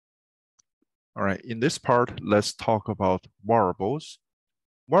All right, in this part, let's talk about variables.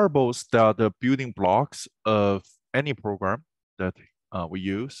 Variables, they are the building blocks of any program that we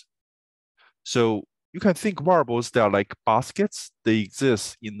use. So you can think variables, they are like baskets. They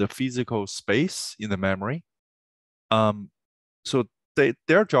exist in the physical space in the memory. So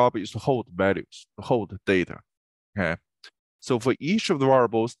their job is to hold values, to hold data. Okay. So for each of the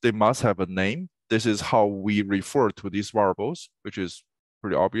variables, they must have a name. This is how we refer to these variables, which is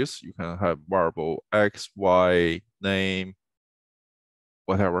pretty obvious. You can have variable X, Y, name,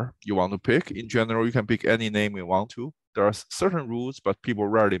 whatever you want to pick. In general, you can pick any name you want to. There are certain rules, but people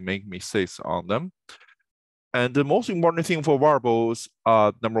rarely make mistakes on them. And the most important thing for variables,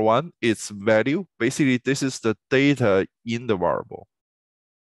 number one, it's value. Basically, this is the data in the variable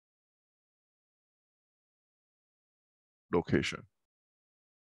location.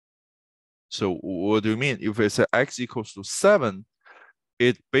 So what do you mean? If it's X equals to 7,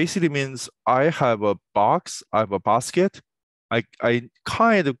 it basically means I have a box, I have a basket. I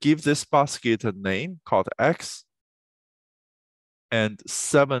kind of give this basket a name called X, and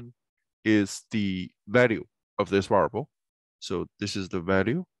 7 is the value of this variable. So this is the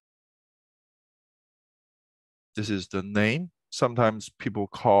value. This is the name. Sometimes people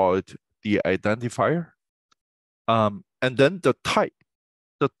call it the identifier. And then the type.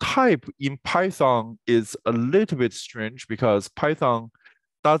 The type in Python is a little bit strange because Python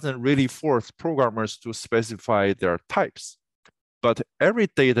doesn't really force programmers to specify their types. But every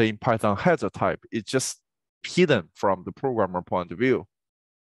data in Python has a type. It's just hidden from the programmer point of view.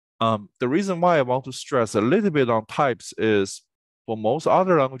 The reason why I want to stress a little bit on types is for most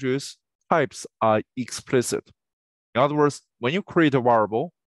other languages, types are explicit. In other words, when you create a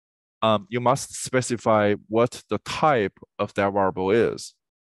variable, you must specify what the type of that variable is.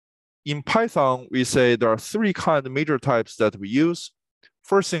 In Python, we say there are three kind of major types that we use.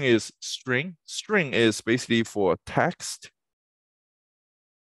 First thing is string. String is basically for text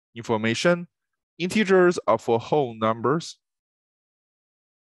information. Integers are for whole numbers.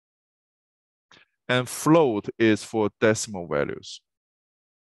 And float is for decimal values.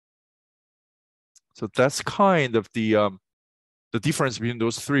 So that's kind of the difference between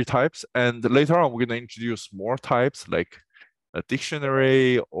those three types. And later on, we're going to introduce more types like a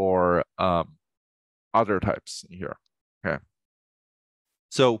dictionary or other types in here. Okay.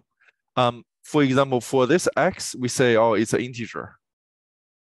 So for example, for this X, we say, oh, it's an integer.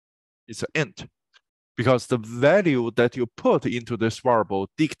 It's an int. Because the value that you put into this variable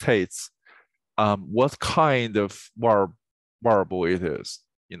dictates what kind of variable it is,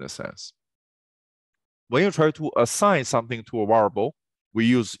 in a sense. When you try to assign something to a variable, we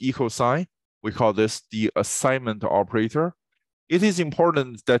use equal sign. We call this the assignment operator. It is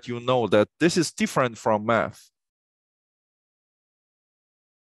important that you know that this is different from math.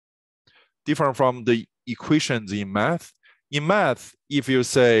 Different from the equations in math. In math, if you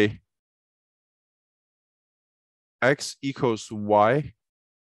say X equals Y,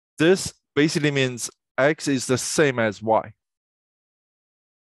 this basically means X is the same as Y.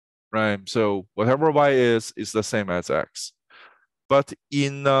 Right? So whatever Y is the same as X. But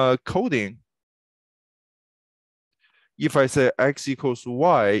in coding, if I say X equals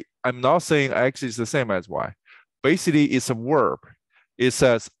Y, I'm not saying X is the same as Y. Basically, it's a verb. It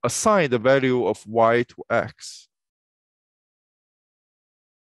says assign the value of Y to X.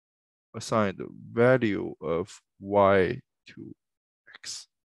 Assign the value of Y to X.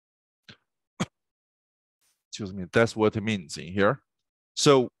 Excuse me, that's what it means in here.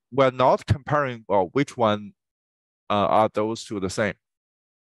 So we're not comparing, well, which one are those two the same?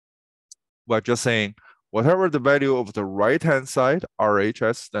 We're just saying whatever the value of the right-hand side,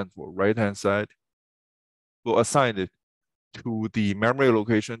 RHS stands for right-hand side, we'll assign it to the memory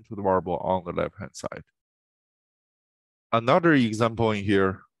location to the variable on the left-hand side. Another example in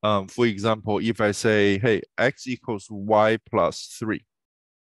here, for example, if I say, hey, X equals Y plus 3.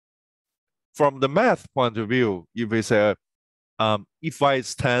 From the math point of view, if we say, if Y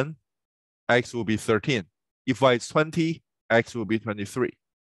is 10, X will be 13. If Y is 20, X will be 23.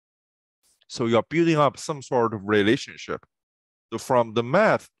 So you're building up some sort of relationship. So from the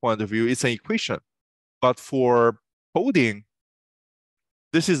math point of view, it's an equation. But for coding,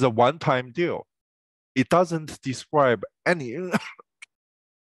 this is a one-time deal. It doesn't describe any,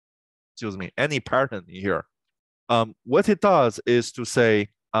 excuse me, any pattern in here. What it does is to say,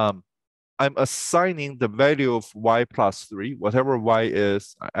 I'm assigning the value of Y plus 3, whatever Y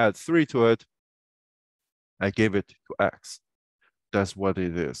is, I add 3 to it, I give it to X. That's what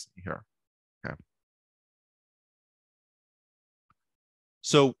it is here. Okay.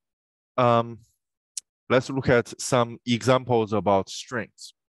 So let's look at some examples about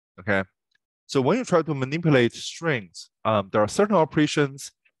strings. Okay. So when you try to manipulate strings, there are certain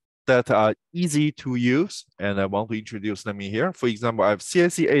operations that are easy to use, and I want to introduce them in here. For example, I have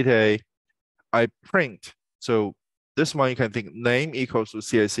CSE 8A, I print. So this one you can think name equals to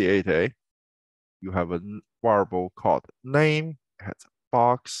CSE 8A. You have a variable called name, it has a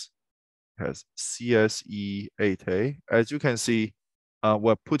box, has CSE 8A. As you can see,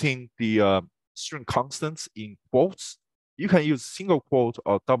 we're putting the string constants in quotes. You can use single quote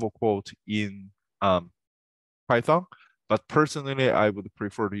or double quote in Python, but personally, I would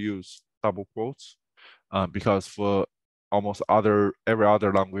prefer to use double quotes because for almost every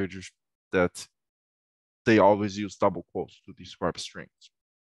other language that they always use double quotes to describe strings.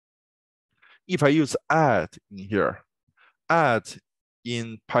 If I use add in here, add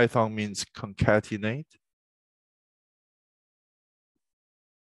in Python means concatenate.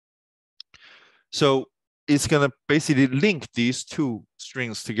 So it's going to basically link these two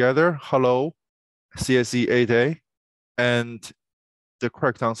strings together, hello, CSE 8A, and the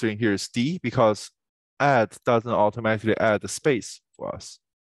correct answer in here is D because add doesn't automatically add the space for us.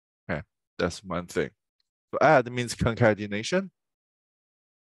 Okay, that's one thing. So add means concatenation.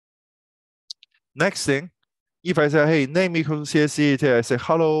 Next thing, if I say, hey, name equals to CSE 8A, I say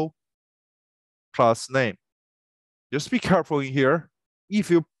hello plus name. Just be careful in here. If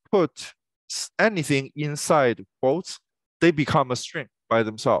you put anything inside quotes, they become a string by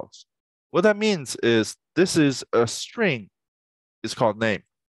themselves. What that means is this is a string. It's called name.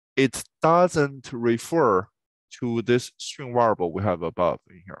 It doesn't refer to this string variable we have above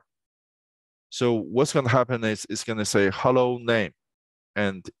in here. So what's going to happen is it's going to say hello name,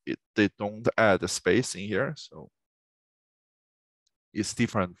 and they don't add a space in here. So it's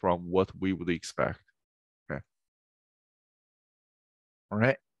different from what we would expect. Okay. All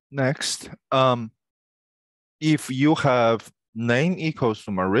right. Next, if you have name equals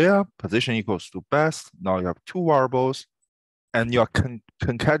to Maria, position equals to best, now you have two variables, and you're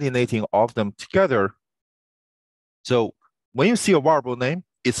concatenating all of them together. So when you see a variable name,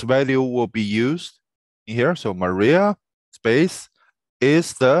 its value will be used in here. So Maria space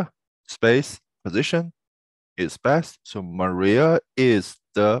is the space position is best. So Maria is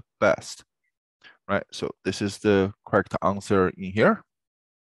the best, right? So this is the correct answer in here.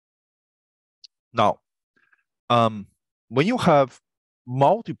 Now, when you have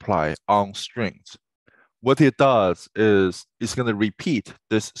multiply on strings, what it does is it's going to repeat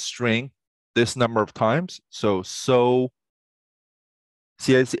this string this number of times. So CSE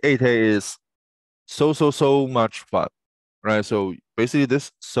 8A is so much fun, right? So basically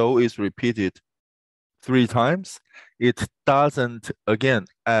this so is repeated 3 times. It doesn't, again,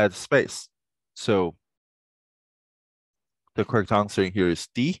 add space. So the correct answer here is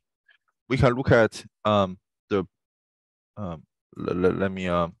D. We can look at let me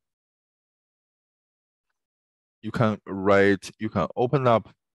you can open up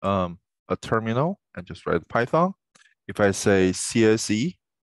a terminal and just write Python. If I say CSE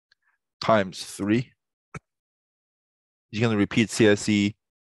times 3, you're going to repeat CSE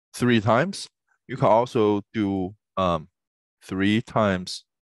 3 times. You can also do 3 times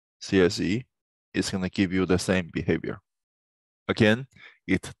CSE. It's going to give you the same behavior. Again,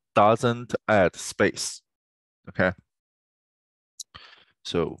 it doesn't add space. Okay.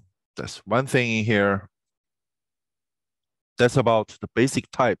 So that's one thing in here. That's about the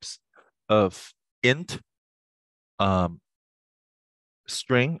basic types of int,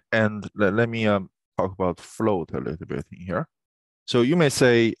 string, and let me talk about float a little bit in here. So you may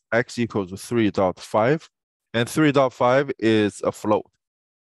say x equals 3.5, and 3.5 is a float.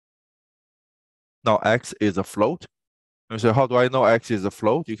 Now x is a float. And so how do I know x is a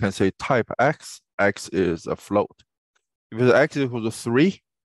float? You can say type x, x is a float. If it's x equals 3,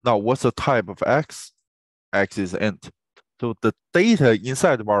 now what's the type of x? X is int. So the data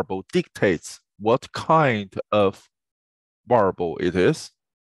inside the variable dictates what kind of variable it is.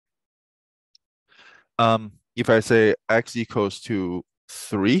 If I say x equals to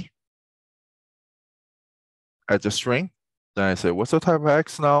 3 as a string, then I say, what's the type of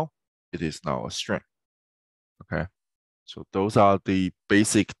x now? It is now a string. Okay, so those are the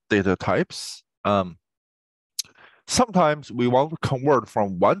basic data types. Sometimes we want to convert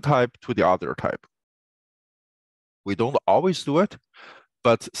from one type to the other type. We don't always do it,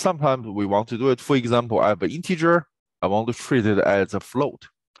 but sometimes we want to do it. For example, I have an integer, I want to treat it as a float.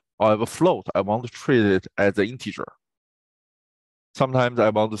 Or I have a float, I want to treat it as an integer. Sometimes I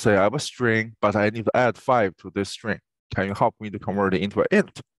want to say I have a string, but I need to add 5 to this string. Can you help me to convert it into an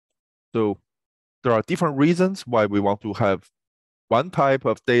int? So there are different reasons why we want to have one type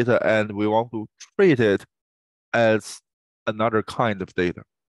of data and we want to treat it as another kind of data.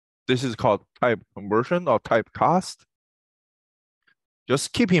 This is called type conversion or typecast.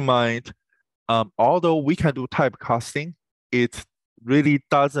 Just keep in mind, although we can do typecasting, it really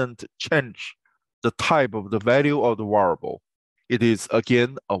doesn't change the type of the value of the variable. It is,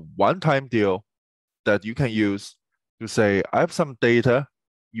 again, a one-time deal that you can use to say, I have some data.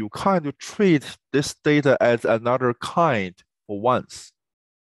 You kind of treat this data as another kind for once.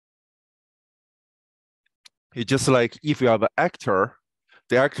 It's just like if you have an actor,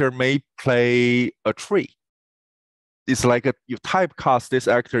 the actor may play a tree. It's like you typecast this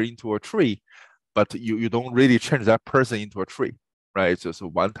actor into a tree, but you don't really change that person into a tree, right? It's just a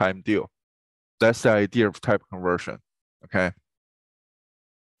one-time deal. That's the idea of type conversion, okay?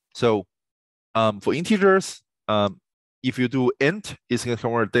 So for integers, if you do int, it's going to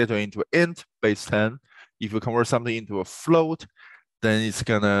convert data into int base 10. If you convert something into a float, then it's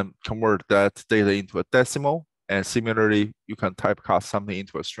going to convert that data into a decimal. And similarly, you can typecast something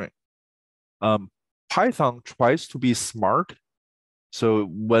into a string. Python tries to be smart. So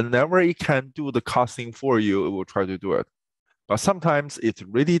whenever it can do the casting for you, it will try to do it. But sometimes it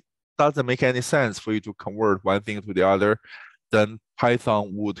really doesn't make any sense for you to convert one thing to the other. Then Python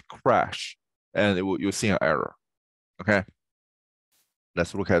would crash and you'll see an error. Okay.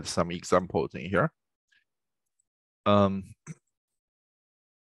 Let's look at some examples in here.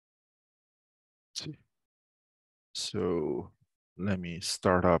 So let me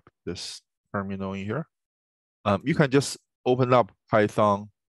start up this terminal in here. You can just open up Python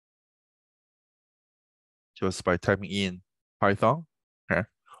just by typing in Python. Okay.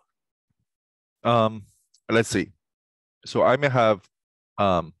 Let's see. So I may have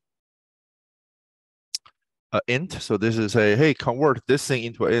an int. So this is a, hey, convert this thing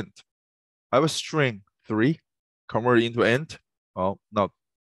into an int. I have a string 3, convert it into int. Oh, no,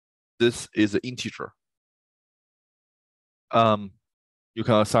 this is an integer. You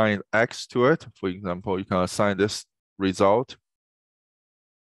can assign x to it. For example, you can assign this result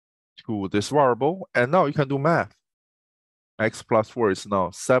to this variable, and now you can do math. X plus 4 is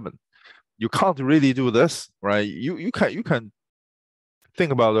now 7. You can't really do this, right? You can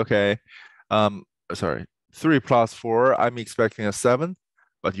think about, okay, sorry, 3 plus 4, I'm expecting a 7,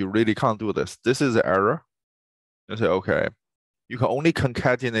 but you really can't do this. This is an error. You say, okay, you can only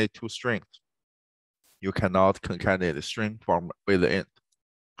concatenate 2 strings. You cannot concatenate a string with the int.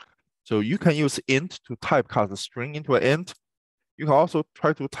 So you can use int to typecast a string into an int. You can also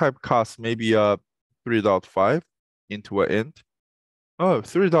try to typecast maybe a 3.5 into an int. Oh,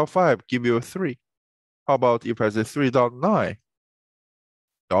 3.5 give you a 3. How about if I say 3.9?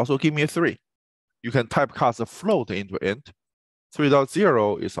 Also give me a 3. You can typecast a float into int.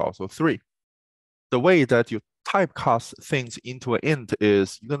 3.0 is also 3. The way that you typecast things into an int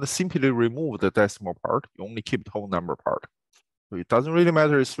is you're going to simply remove the decimal part. You only keep the whole number part. So it doesn't really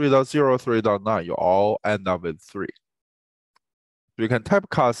matter if it's 3.0 or 3.9. You all end up with 3. So you can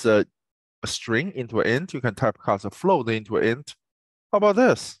typecast a string into an int. You can typecast a float into an int. How about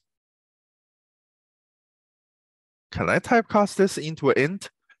this? Can I typecast this into an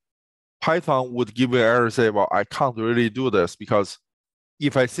int? Python would give you an error, say, well, I can't really do this because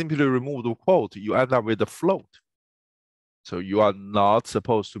if I simply remove the quote, you end up with a float. So you are not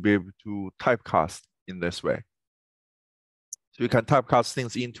supposed to be able to typecast in this way. So you can typecast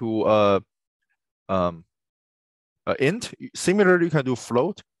things into int. Similarly, you can do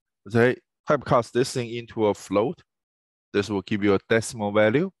float. Say, typecast this thing into a float. This will give you a decimal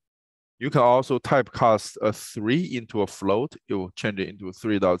value. You can also typecast a 3 into a float. It will change it into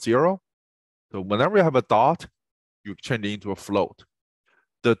 3.0. So whenever you have a dot, you change it into a float.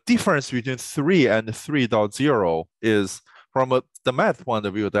 The difference between 3 and 3.0 is from the math point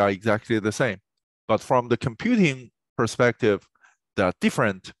of view, they are exactly the same. But from the computing perspective, they are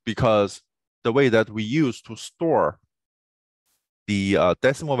different because the way that we use to store the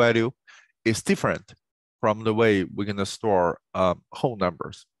decimal value is different from the way we're going to store whole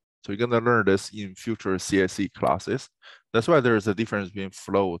numbers. So you're going to learn this in future CSE classes. That's why there's a difference between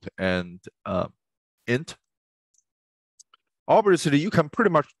float and int. Obviously, you can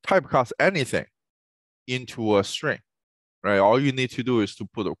pretty much typecast anything into a string, right? All you need to do is to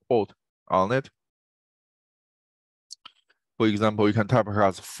put a quote on it. For example, you can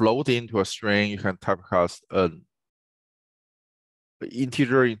typecast float into a string. You can typecast an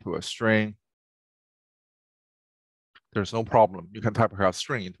integer into a string. There's no problem. You can typecast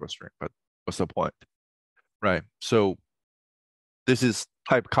string into a string, but what's the point, right? So this is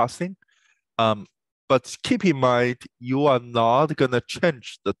typecasting. But keep in mind, you are not going to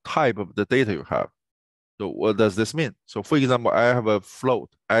change the type of the data you have. So what does this mean? So for example, I have a float.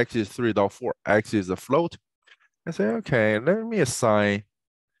 X is 3.4. X is a float. I say, okay, let me assign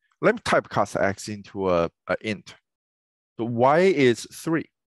let me typecast x into a int. So y is 3.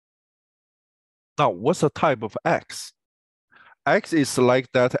 Now, what's the type of x? X is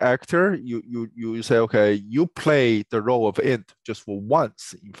like that actor. You say, okay, you play the role of int just for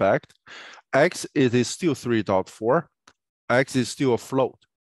once. In fact, x it is still 3.4. X is still a float.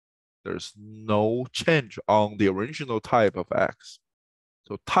 There's no change on the original type of x.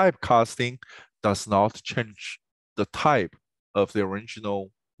 So typecasting does not change the type of the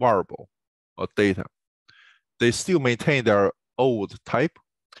original variable or data. They still maintain their old type.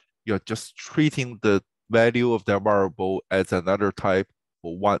 You're just treating the value of that variable as another type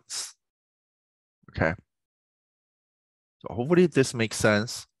for once. Okay. So hopefully this makes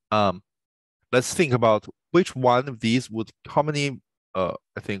sense. Let's think about which one of these would, how many, I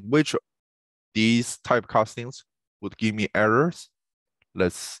think which these typecastings would give me errors.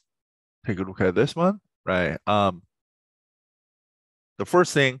 Let's take a look at this one, right? The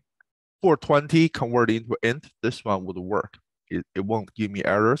first thing, 420 converted into int, this one would work. It won't give me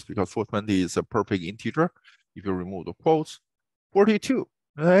errors because 420 is a perfect integer if you remove the quotes. 42,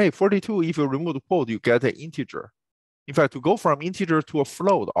 hey, 42, if you remove the quote, you get an integer. In fact, to go from integer to a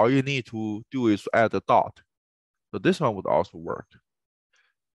float, all you need to do is add a dot. So this one would also work.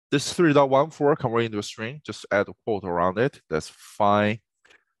 This 3.14 converted into a string, just add a quote around it. That's fine.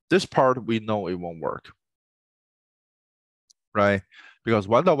 This part, we know it won't work, right? Because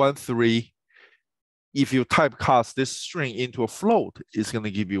 1.13, if you typecast this string into a float, it's going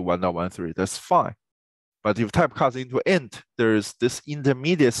to give you 1.13. That's fine. But if you typecast into int, there's this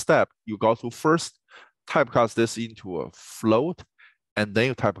intermediate step. You go to first typecast this into a float, and then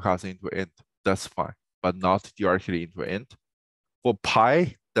you typecast into int. That's fine, but not directly into int. For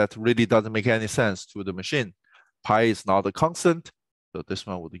pi, that really doesn't make any sense to the machine. Pi is not a constant, so this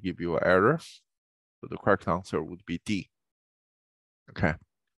one would give you an error. So the correct answer would be D. Okay,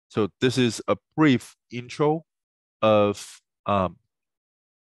 so this is a brief intro of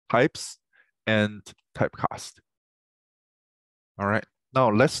types and typecast. All right, now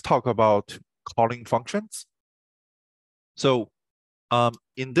let's talk about calling functions. So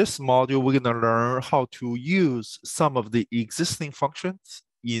in this module, we're gonna learn how to use some of the existing functions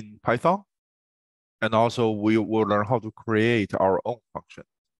in Python. And also we will learn how to create our own function.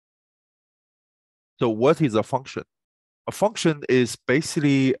 So what is a function? A function is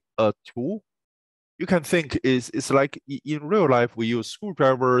basically a tool. You can think it's like in real life, we use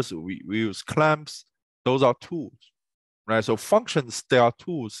screwdrivers, we use clamps, those are tools, right? So functions, they are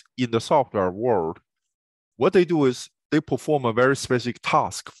tools in the software world. What they do is they perform a very specific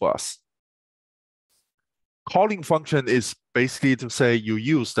task for us. Calling function is basically to say you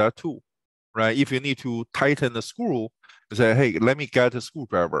use that tool, right? If you need to tighten a screw, you say, hey, let me get a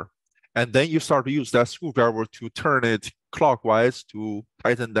screwdriver. And then you start to use that screwdriver to turn it clockwise to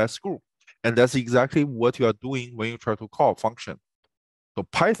tighten that screw. And that's exactly what you are doing when you try to call a function. So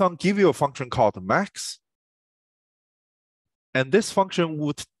Python give you a function called max. And this function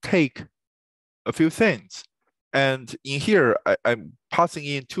would take a few things. And in here, I'm passing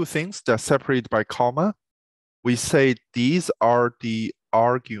in two things that are separated by comma. We say these are the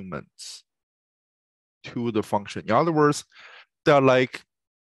arguments to the function. In other words, they're like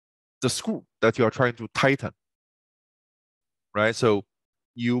the screw that you are trying to tighten, right? So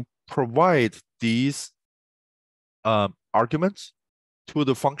you provide these arguments to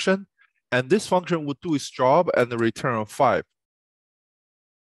the function, and this function would do its job and return 5.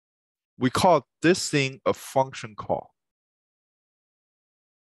 We call this thing a function call.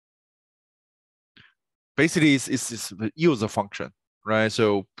 Basically, it's use a function, right?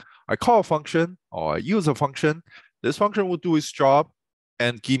 So I call a function or I use a function. This function will do its job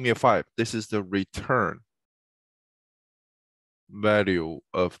and give me a 5. This is the return value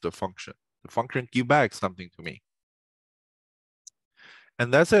of the function. The function give back something to me.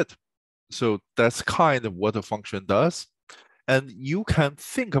 And that's it. So that's kind of what a function does. And you can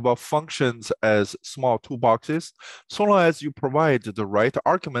think about functions as small toolboxes, so long as you provide the right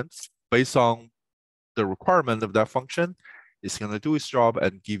arguments based on the requirement of that function, it's going to do its job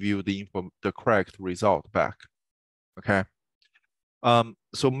and give you the correct result back. Okay.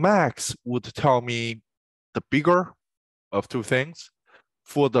 So max would tell me the bigger of two things.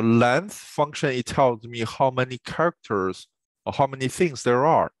 For the length function, it tells me how many characters or how many things there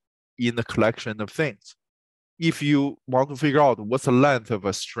are in the collection of things. If you want to figure out what's the length of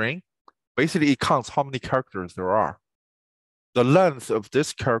a string, basically it counts how many characters there are. The length of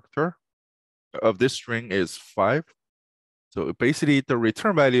this character, of this string is 5. So basically the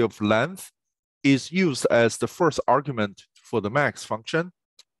return value of length is used as the first argument for the max function.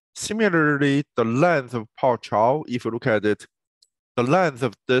 Similarly, the length of Pao Chao, if you look at it, the length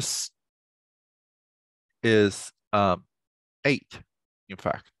of this is 8, in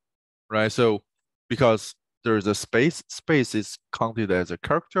fact, right? So because there's a space is counted as a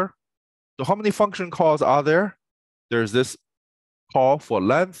character. So how many function calls are there? There's this call for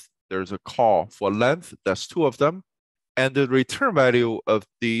length. There's a call for length. That's 2 of them. And the return value of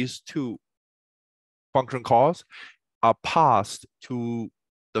these 2 function calls are passed to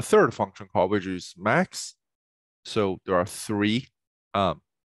the third function call, which is max. So there are 3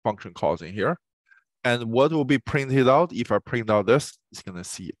 function calls in here. And what will be printed out? If I print out this, it's going to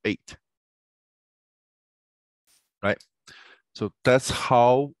see 8. Right? So that's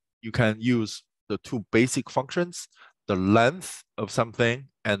how you can use the 2 basic functions, the length of something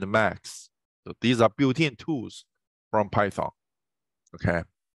and the max. So these are built-in tools from Python. Okay.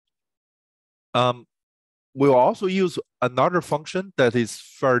 We'll also use another function that is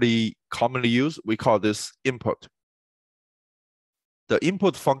fairly commonly used. We call this input. The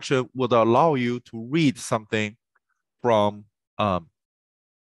input function would allow you to read something from the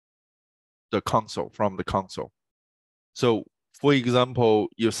console, So for example,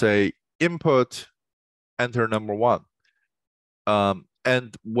 you say input, enter number 1.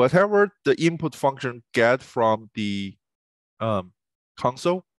 And whatever the input function get from the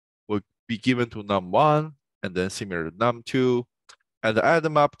console will be given to num1 and then similar to num2, and add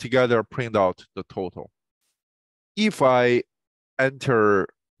them up together, print out the total. If I enter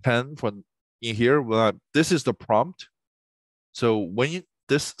 10 in here, well, this is the prompt. So when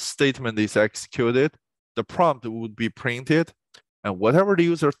this statement is executed, the prompt would be printed, and whatever the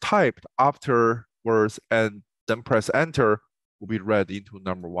user typed afterwards and then press enter will be read into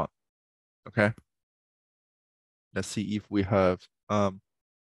number 1. Okay. Let's see if we have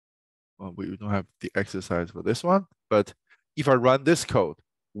well, we don't have the exercise for this one, but if I run this code,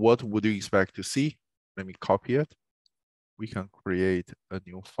 what would you expect to see? Let me copy it. We can create a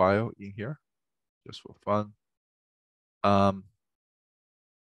new file in here just for fun. For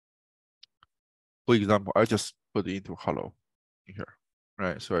example, I just put it into hello in here,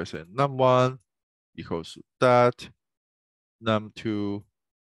 right? So I say num1 equals to that, num2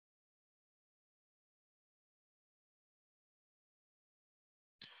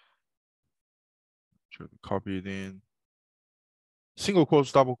 should copy it in. Single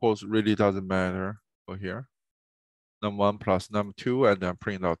quotes, double quotes really doesn't matter for here. Num1 plus num2 and then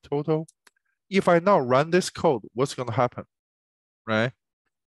print out total. If I now run this code, what's going to happen, right?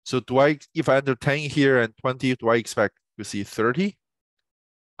 So if I enter 10 here and 20, do I expect to see 30?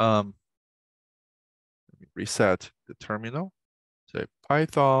 Let me reset the terminal. Say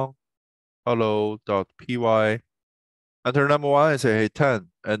Python hello.py. Enter number 1 and say, hey, 10,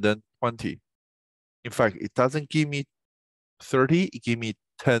 and then 20. In fact, it doesn't give me 30, it gives me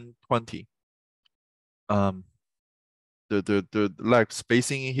 10, 20. The like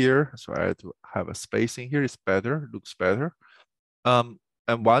spacing in here, so I had to have a spacing here. It's better, looks better. And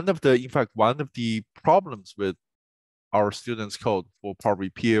one of the problems with our students' code for probably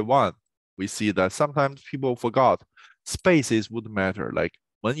PA1, we see that sometimes people forgot spaces would matter. Like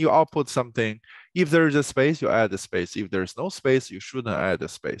when you output something, if there is a space, you add a space. If there's no space, you shouldn't add a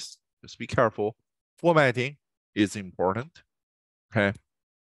space. Just be careful. Formatting is important. Okay.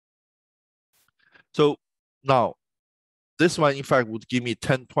 So now this one, in fact, would give me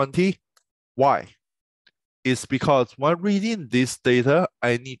 1020. Why? It's because when reading this data,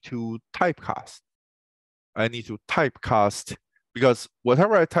 I need to typecast. Because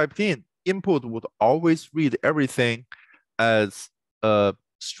whatever I typed in, input would always read everything as a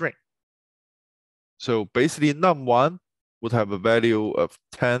string. So basically, num1 would have a value of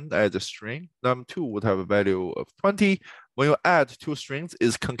 10 as a string. Num2 would have a value of 20. When you add 2 strings,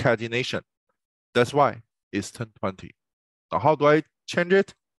 it's concatenation. That's why it's 1020. Now, how do I change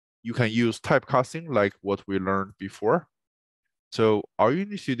it? You can use typecasting like what we learned before. So all you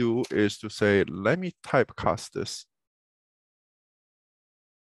need to do is to say, let me typecast this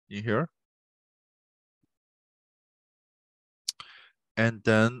in here. And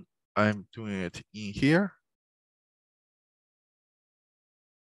then I'm doing it in here.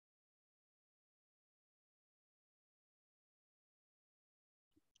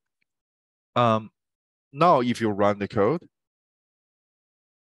 Now if you run the code,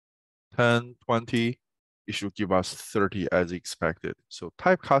 10, 20, it should give us 30 as expected. So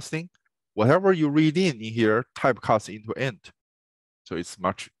typecasting, whatever you read in here, typecast into int. So it's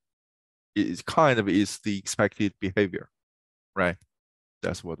kind of is the expected behavior, right?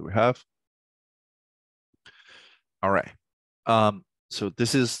 That's what we have. All right. So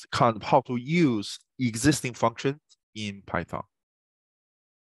this is kind of how to use existing functions in Python.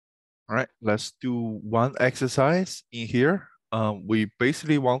 All right, let's do one exercise in here. we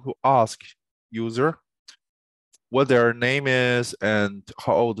basically want to ask user what their name is and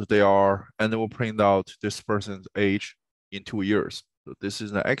how old they are, and then we'll print out this person's age in 2 years. So this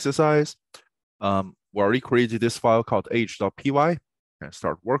is an exercise. We already created this file called age.py and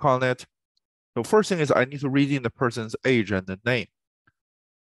start work on it. So first thing is I need to read in the person's age and the name.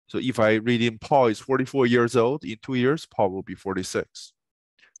 So if I read in Paul is 44 years old, in 2 years, Paul will be 46.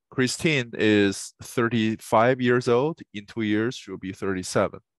 Christine is 35 years old, in 2 years, she'll be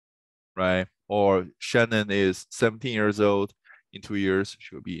 37, right? Or Shannon is 17 years old, in 2 years,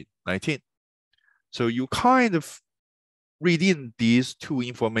 she'll be 19. So you kind of read in these two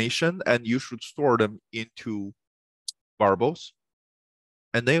information and you should store them into variables.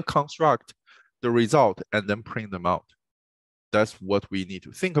 And then you construct the result and then print them out. That's what we need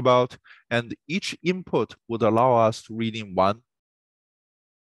to think about. And each input would allow us to read in one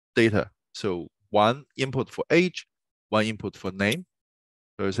data. So one input for age, one input for name.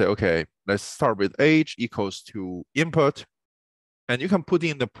 So you say, okay, let's start with age equals to input. And you can put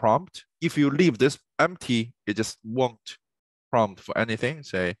in the prompt. If you leave this empty, it just won't prompt for anything.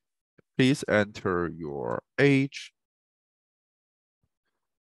 Say, please enter your age.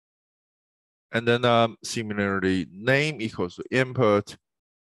 And then similarly, name equals to input.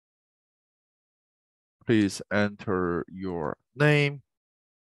 Please enter your name.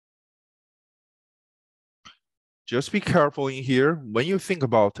 Just be careful in here. When you think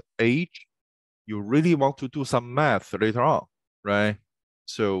about age, you really want to do some math later on, right?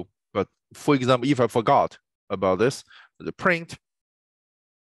 So, but for example, if I forgot about this, the print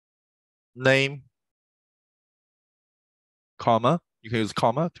name, comma, you can use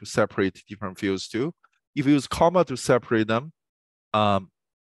comma to separate different fields too. If you use comma to separate them,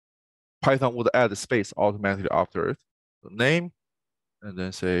 Python would add a space automatically after it. So name, and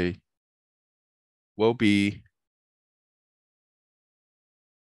then say, will be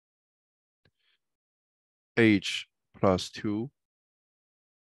age plus 2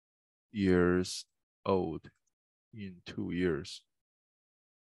 years old in 2 years.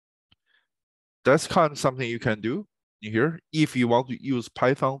 That's kind of something you can do in here if you want to use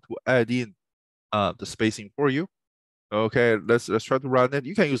Python to add in the spacing for you. Okay, let's try to run it.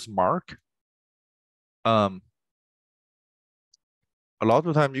 You can use mark. A lot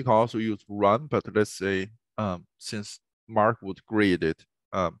of times you can also use run, but let's say since mark would grade it,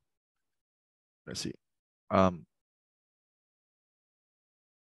 let's see.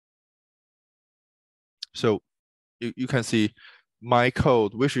 So you can see my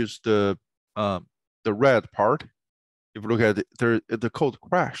code, which is the red part. If you look at it, the code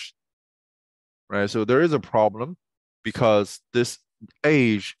crashed, right? So there is a problem because this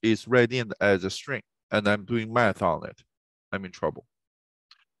age is read in as a string, and I'm doing math on it. I'm in trouble.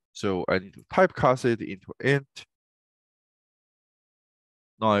 So I need to typecast it into int.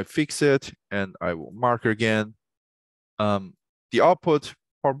 Now I fix it, and I will mark again. The output,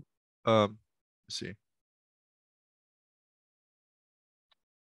 let's see.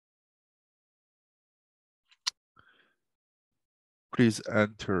 Please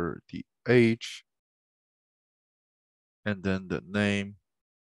enter the age and then the name.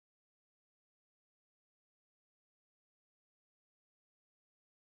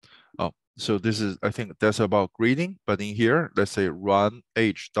 Oh, so this is, I think that's about grading, but in here, let's say run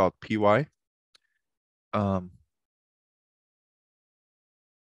age.py.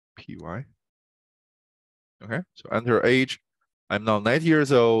 Py. Okay, so enter age. I'm now 90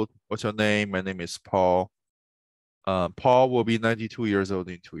 years old. What's your name? My name is Paul. Paul will be 92 years old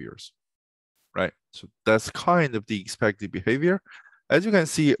in 2 years, right? So that's kind of the expected behavior. As you can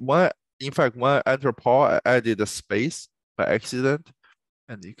see, in fact, when I enter Paul, I added a space by accident.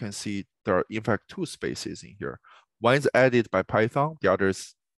 And you can see there are, in fact, 2 spaces in here. One is added by Python, the other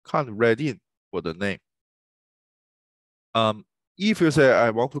is kind of read in for the name. If you say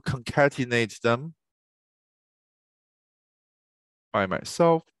I want to concatenate them by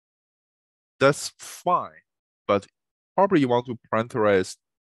myself, that's fine. But probably you want to parameterize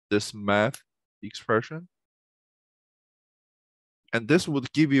this math expression. And this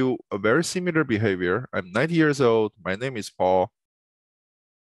would give you a very similar behavior. I'm 90 years old. My name is Paul.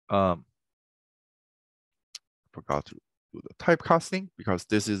 Forgot to do the typecasting because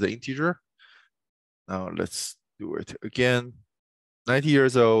this is the integer. Now let's do it again. 90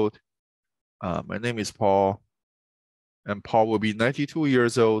 years old. My name is Paul. And Paul will be 92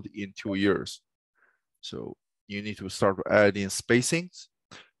 years old in 2 years. So you need to start adding spacings.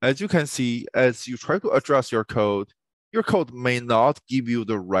 As you can see, as you try to adjust your code may not give you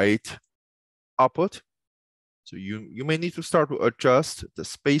the right output. So you may need to start to adjust the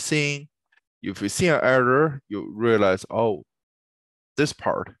spacing. If you see an error, you realize, oh, this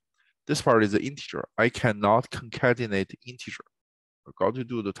part. This part is an integer. I cannot concatenate integer. I got to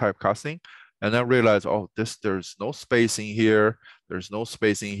do the typecasting, and then realize, oh, there's no spacing here. There's no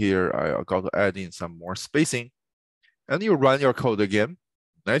spacing here. I got to add in some more spacing. And you run your code again.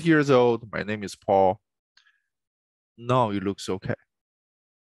 90 years old. My name is Paul. Now it looks okay.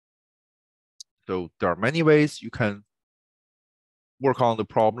 So there are many ways you can work on the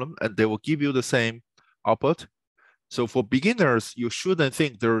problem, and they will give you the same output. So for beginners, you shouldn't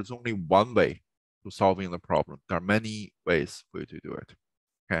think there is only one way to solving the problem. There are many ways for you to do it.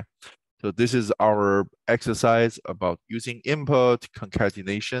 Okay. So this is our exercise about using input,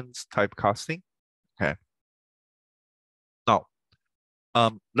 concatenations, typecasting. Okay. Now,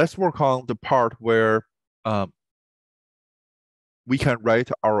 let's work on the part where we can write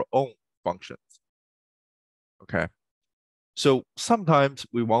our own functions. Okay. So sometimes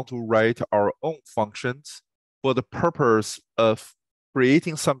we want to write our own functions for the purpose of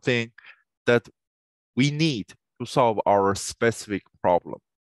creating something that we need to solve our specific problem.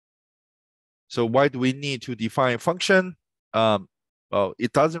 So why do we need to define function? Well,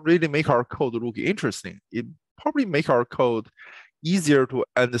 it doesn't really make our code look interesting. It probably make our code easier to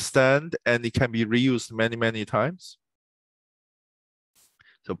understand, and it can be reused many, many times.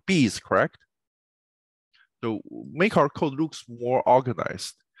 So B is correct. So make our code looks more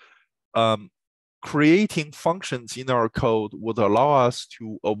organized. Creating functions in our code would allow us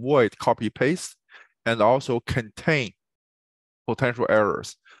to avoid copy-paste and also contain potential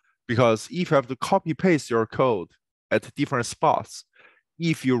errors. Because if you have to copy-paste your code at different spots,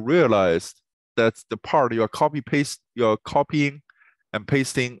 if you realize that the part you're copying and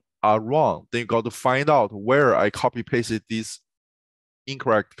pasting are wrong, then you got to find out where I copy-pasted these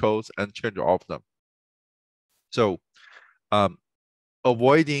incorrect codes and change all of them. So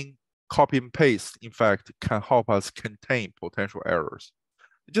avoiding copy and paste, in fact, can help us contain potential errors.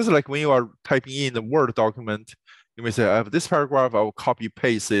 Just like when you are typing in the Word document, you may say, I have this paragraph, I will copy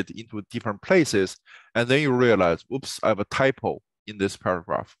paste it into different places. And then you realize, oops, I have a typo in this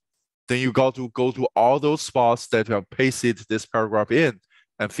paragraph. Then you got to go to all those spots that you have pasted this paragraph in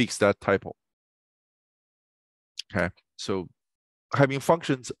and fix that typo. Okay, so having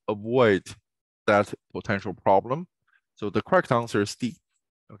functions avoid that potential problem. So the correct answer is D.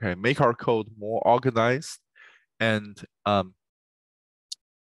 Okay, make our code more organized and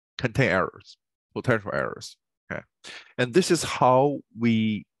contain errors, potential errors. Okay, and this is how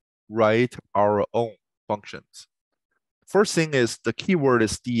we write our own functions. First thing is the keyword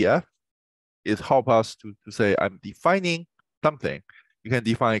is def. It helps us to say I'm defining something. You can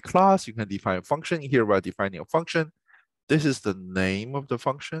define a class, you can define a function. Here we're defining a function. This is the name of the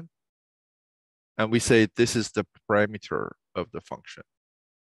function. And we say this is the parameter of the function.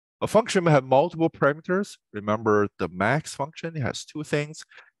 A function may have multiple parameters. Remember the max function, it has two things.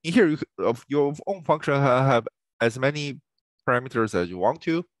 In here, your own function have as many parameters as you want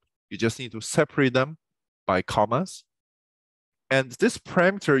to. You just need to separate them by commas. And this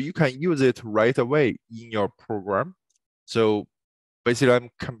parameter, you can use it right away in your program. So basically, I'm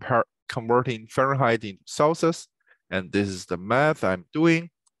converting Fahrenheit into Celsius, and this is the math I'm doing.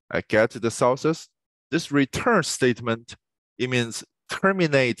 I get the Celsius. This return statement, it means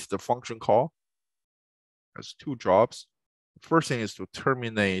terminate the function call. Has two jobs. The first thing is to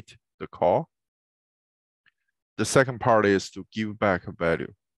terminate the call. The second part is to give back a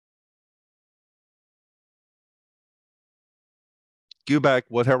value. Give back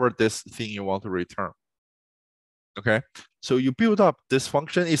whatever this thing you want to return. Okay, so you build up this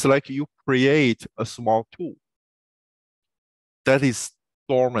function. It's like you create a small tool that is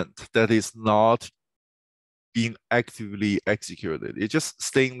dormant, that is not being actively executed. It's just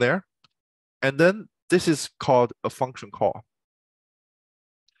staying there. And then this is called a function call.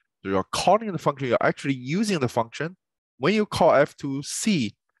 So you're calling the function, you're actually using the function. When you call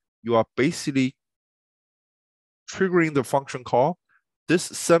F2C, you are basically triggering the function call. This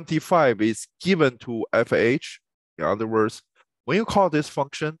 75 is given to FH. In other words, when you call this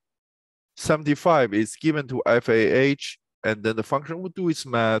function, 75 is given to FAH, and then the function will do its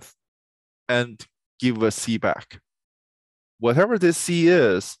math and give a C back. Whatever this C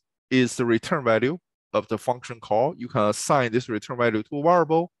is the return value of the function call. You can assign this return value to a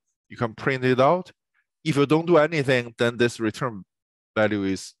variable. You can print it out. If you don't do anything, then this return value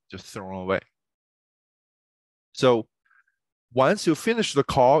is just thrown away. So once you finish the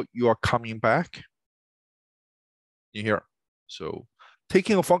call, you are coming back in here. So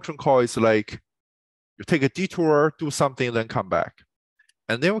taking a function call is like you take a detour, do something, then come back.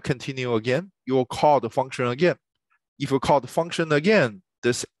 And then we'll continue again. You will call the function again. If you call the function again,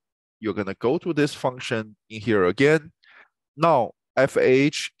 you're going to go to this function in here again. Now,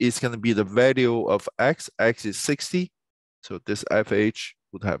 FH is going to be the value of X. X is 60. So this FH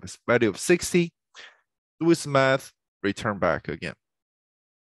would have a value of 60. Do its math, return back again.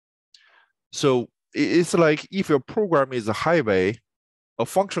 So it's like if your program is a highway, a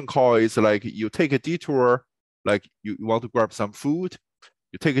function call is like you take a detour, like you want to grab some food,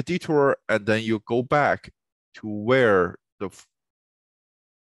 you take a detour and then you go back to where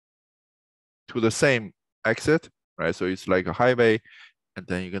to the same exit, right? So it's like a highway, and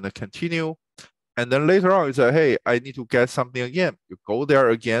then you're gonna continue. And then later on, you say, hey, I need to get something again. You go there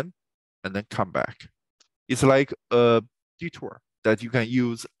again, and then come back. It's like a detour that you can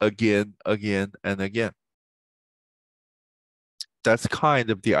use again, again, and again. That's kind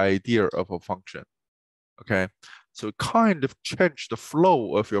of the idea of a function, okay? So kind of change the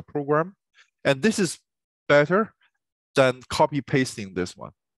flow of your program. And this is better than copy pasting this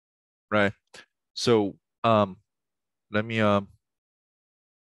one, right? So let me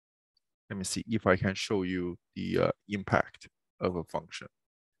see if I can show you the impact of a function.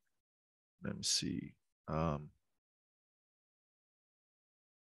 Let me see.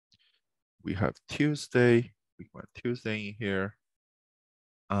 We have Tuesday. We want Tuesday in here.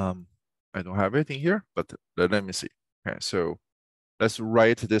 I don't have anything here, but let me see. Okay, so let's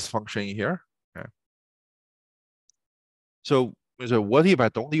write this function in here. Okay. So what if I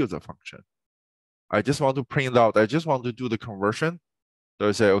don't use a function? I just want to print out, I just want to do the conversion. So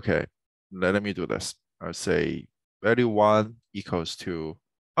I say, okay, let me do this. I'll say value 1 equals to,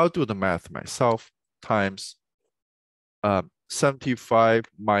 I'll do the math myself, times 75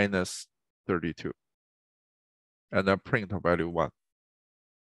 minus 32. And then print value 1.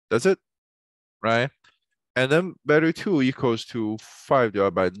 That's it, right? And then value 2 equals to 5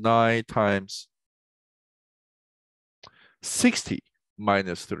 divided by 9 times 60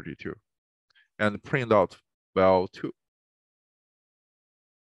 minus 32. And print out value 2.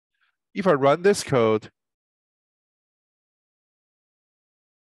 If I run this code,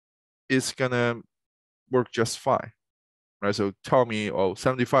 it's gonna work just fine, right? So tell me, oh,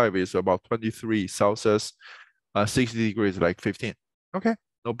 75 is about 23 Celsius, 60 degrees like 15. Okay,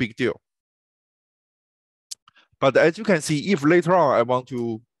 no big deal. But as you can see, if later on I want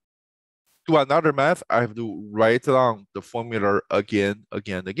to do another math, I have to write down the formula again.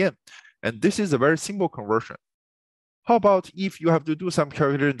 And this is a very simple conversion. How about if you have to do some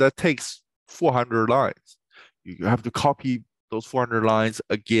calculation that takes 400 lines? You have to copy those 400 lines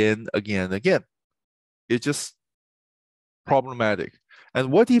again. It's just problematic.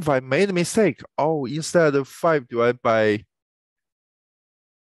 And what if I made a mistake? Oh, instead of 5 divided by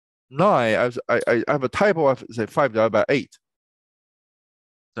 9, I have a typo of say 5 divided by 8.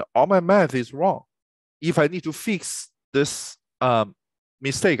 Now, all my math is wrong. If I need to fix this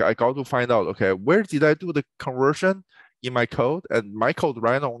mistake, I got to find out, okay, where did I do the conversion in my code? And my code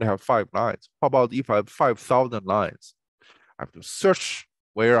right now only have 5 lines. How about if I have 5,000 lines? I have to search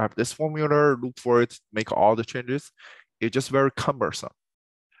where I have this formula, look for it, make all the changes. It's just very cumbersome.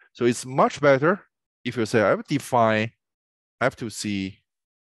 So it's much better if you say, I have define F2C,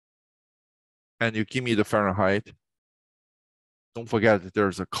 and you give me the Fahrenheit. Don't forget that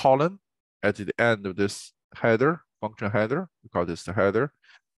there's a colon at the end of this header, function header. We call this the header.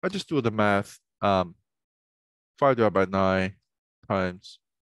 I just do the math. 5 divided by 9 times,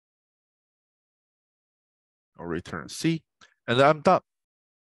 or return C, and then I'm done.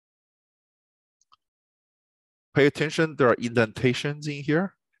 Pay attention, there are indentations in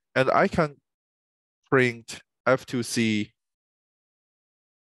here, and I can print F2C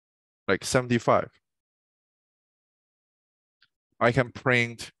like 75. I can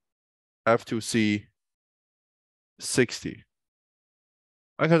print F2C 60.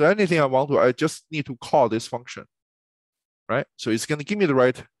 I can do anything I want to, I just need to call this function, right? So it's gonna give me the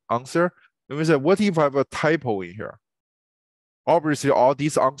right answer. Let me say, what if I have a typo in here? Obviously, all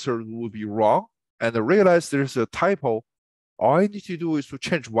these answers will be wrong, and I realize there's a typo. All I need to do is to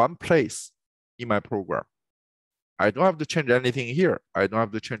change one place in my program. I don't have to change anything here. I don't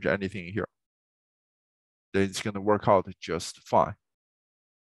have to change anything here. Then it's gonna work out just fine.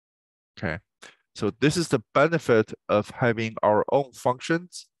 Okay, so this is the benefit of having our own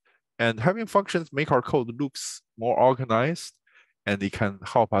functions, and having functions make our code looks more organized, and it can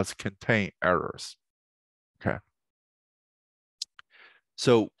help us contain errors. Okay,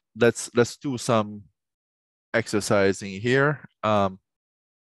 so let's do some exercise in here.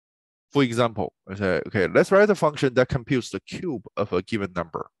 For example, I say, okay, let's write a function that computes the cube of a given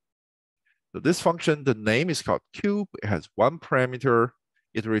number. So this function, the name is called cube. It has one parameter.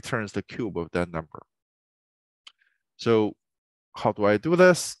 It returns the cube of that number. So how do I do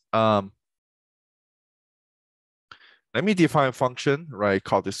this? Let me define a function, right?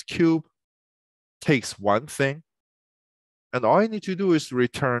 Call this cube, takes one thing. And all I need to do is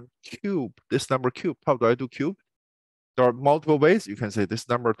return cube, this number cube. How do I do cube? There are multiple ways. You can say this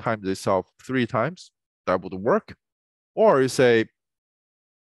number times itself 3 times. That would work. Or you say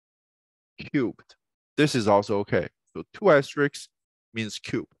cubed. This is also okay. So 2 asterisks means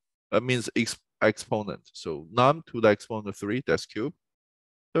cube. That means exponent. So num to the exponent 3, that's cube.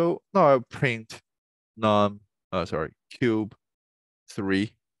 So now I'll print cube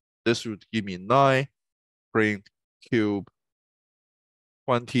 3. This would give me 9. Print cube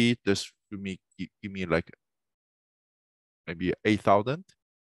 20. This would give me like maybe 8,000,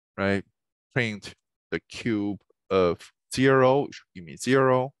 right? Print the cube of 0, it should give me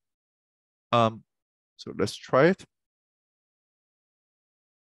 0. So let's try it.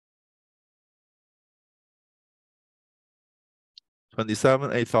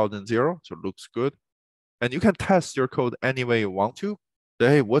 27, 8,000, 0, so it looks good. And you can test your code any way you want to.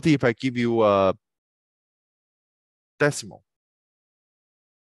 Hey, what if I give you a decimal?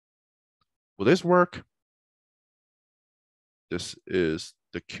 Will this work? This is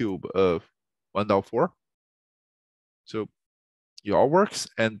the cube of 1.4. So it all works,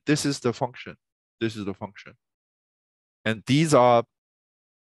 and this is the function. This is the function. And these are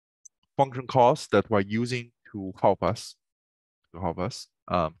function calls that we're using to help us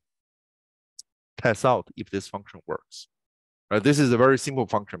test out if this function works. Right? This is a very simple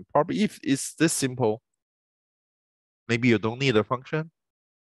function. Probably if it's this simple, maybe you don't need a function.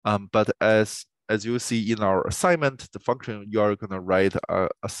 But as you see in our assignment, the function you are going to write are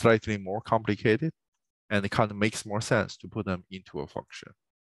slightly more complicated, and it kind of makes more sense to put them into a function.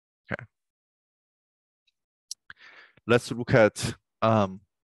 Okay. Let's look at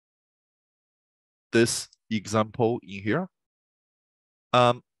this example in here.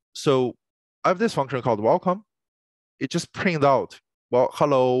 So I have this function called welcome. It just prints out, well,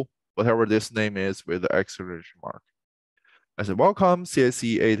 hello, whatever this name is with the exclamation mark. I said, welcome,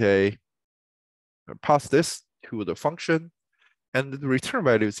 CSE 8A. Pass this to the function, and the return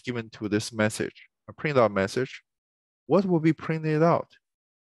value is given to this message, a print out message. What will be printed out?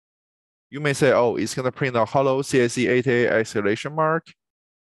 You may say, oh, it's going to print out hello, CSE 8A, exclamation mark.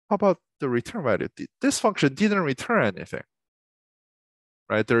 How about the return value? This function didn't return anything,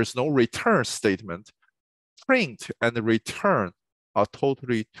 right? There is no return statement. Print and return are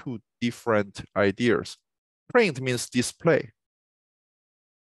totally two different ideas. Print means display.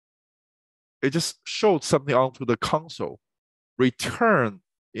 It just showed something onto the console. Return,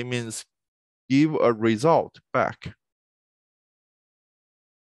 it means give a result back.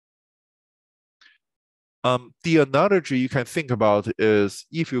 The analogy you can think about is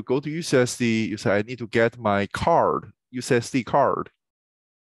if you go to UCSD, you say, I need to get my card, UCSD card.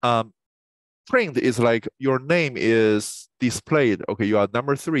 Print is like your name is displayed. Okay, you are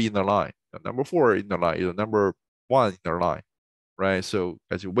number 3 in the line, number 4 in the line, you're number 1 in the line, right? So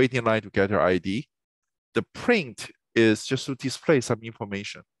as you wait in line to get your ID, the print is just to display some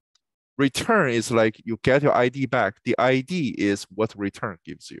information. Return is like you get your ID back. The ID is what return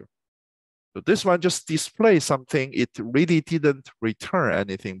gives you. So this one just displays something. It really didn't return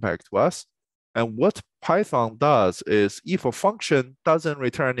anything back to us. And what Python does is if a function doesn't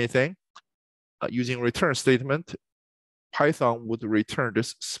return anything, using return statement, Python would return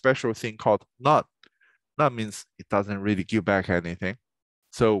this special thing called none. None means it doesn't really give back anything.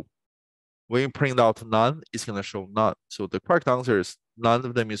 So when you print out none, it's going to show none. So the correct answer is none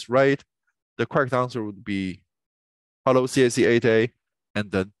of them is right. The correct answer would be hello CSE 8A,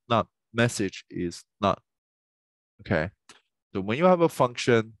 and then none. Message is none. Okay. So when you have a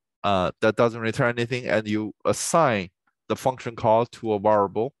function that doesn't return anything and you assign the function call to a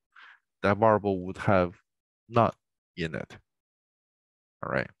variable, that variable would have none in it.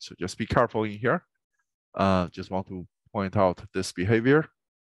 All right. So just be careful in here. Just want to point out this behavior.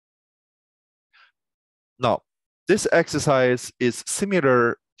 Now, this exercise is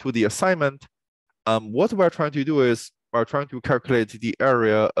similar to the assignment. What we're trying to do is we're trying to calculate the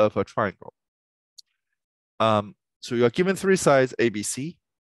area of a triangle. So you are given 3 sides A, B, C,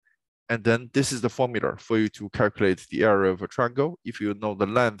 and then this is the formula for you to calculate the area of a triangle. If you know the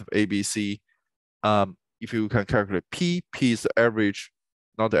length of A, B, C, if you can calculate P, P is the average,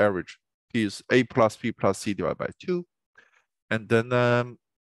 not the average. P is A plus P plus C divided by 2. And then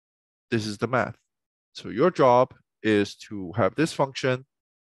this is the math. So your job is to have this function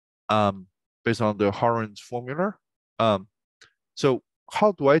based on the Horan's formula. So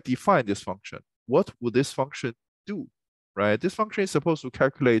how do I define this function? What would this function do, right? This function is supposed to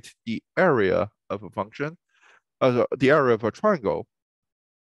calculate the area of a function, the area of a triangle.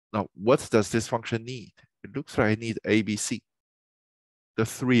 Now, what does this function need? It looks like I need ABC, the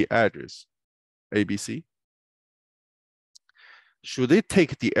 3 edges, ABC. Should it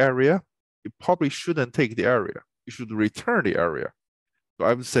take the area? It probably shouldn't take the area. It should return the area. So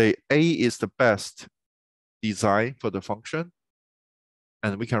I would say A is the best design for the function.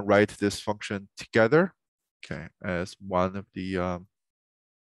 And we can write this function together, okay, as one of the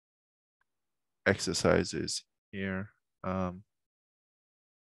exercises here, right?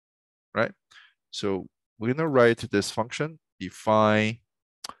 So we're gonna write this function, define,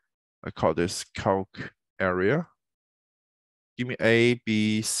 I call this calc area. Give me A,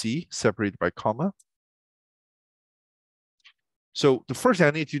 B, C, separated by comma. So the first thing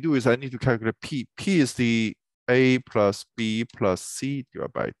I need to do is I need to calculate P. P is the A plus B plus C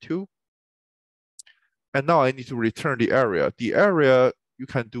divided by 2. And now I need to return the area. The area, you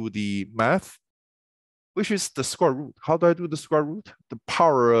can do the math, which is the square root. How do I do the square root? The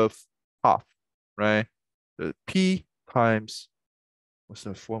power of half, right? The P times, what's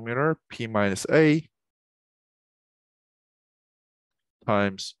the formula? P minus A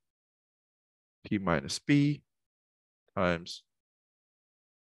times P minus B times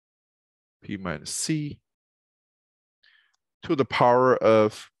P minus C to the power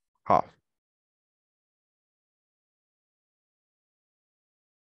of half.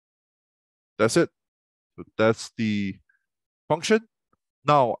 That's it. So that's the function.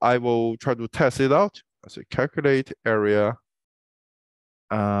 Now I will try to test it out. I say calculate area.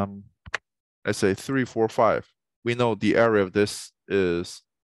 Let's say 3, 4, 5. We know the area of this is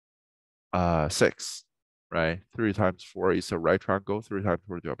 6, right? 3 times 4 is a right triangle. 3 times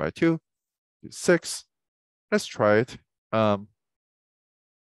 4 divided by 2 is 6. Let's try it. I'll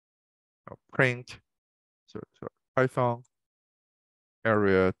print so Python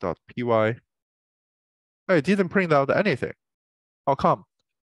area.py. I didn't print out anything. How come?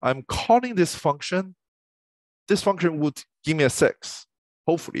 I'm calling this function. This function would give me a 6,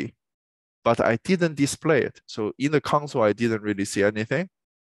 hopefully, but I didn't display it. So in the console, I didn't really see anything.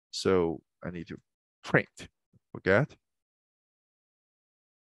 So I need to print. Forget.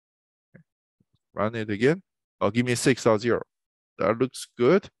 Okay. Run it again. Oh, give me 6.0. That looks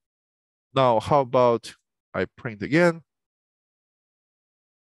good. Now, how about I print again?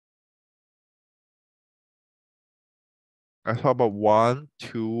 I thought about 1,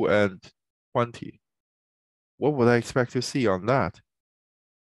 2, and 20. What would I expect to see on that?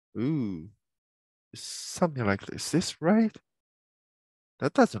 Ooh, something like this. Is this right?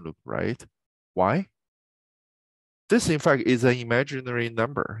 That doesn't look right. Why? This, in fact, is an imaginary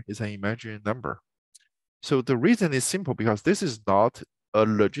number. It's an imaginary number. So the reason is simple because this is not a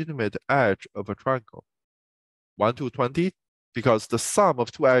legitimate edge of a triangle. 1 to 20, because the sum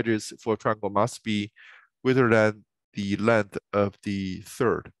of 2 edges for a triangle must be greater than the length of the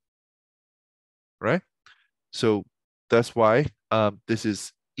third, right? So that's why this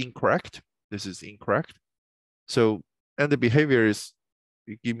is incorrect. This is incorrect. So, and the behavior is,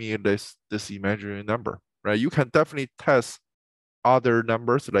 you give me this imaginary number, right? You can definitely test other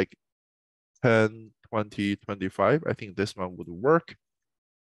numbers like 10, 20, 25. I think this one would work.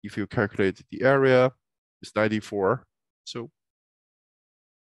 If you calculate the area, it's 94. So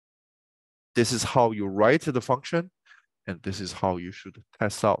this is how you write the function, and this is how you should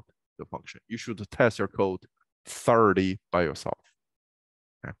test out the function. You should test your code thoroughly by yourself.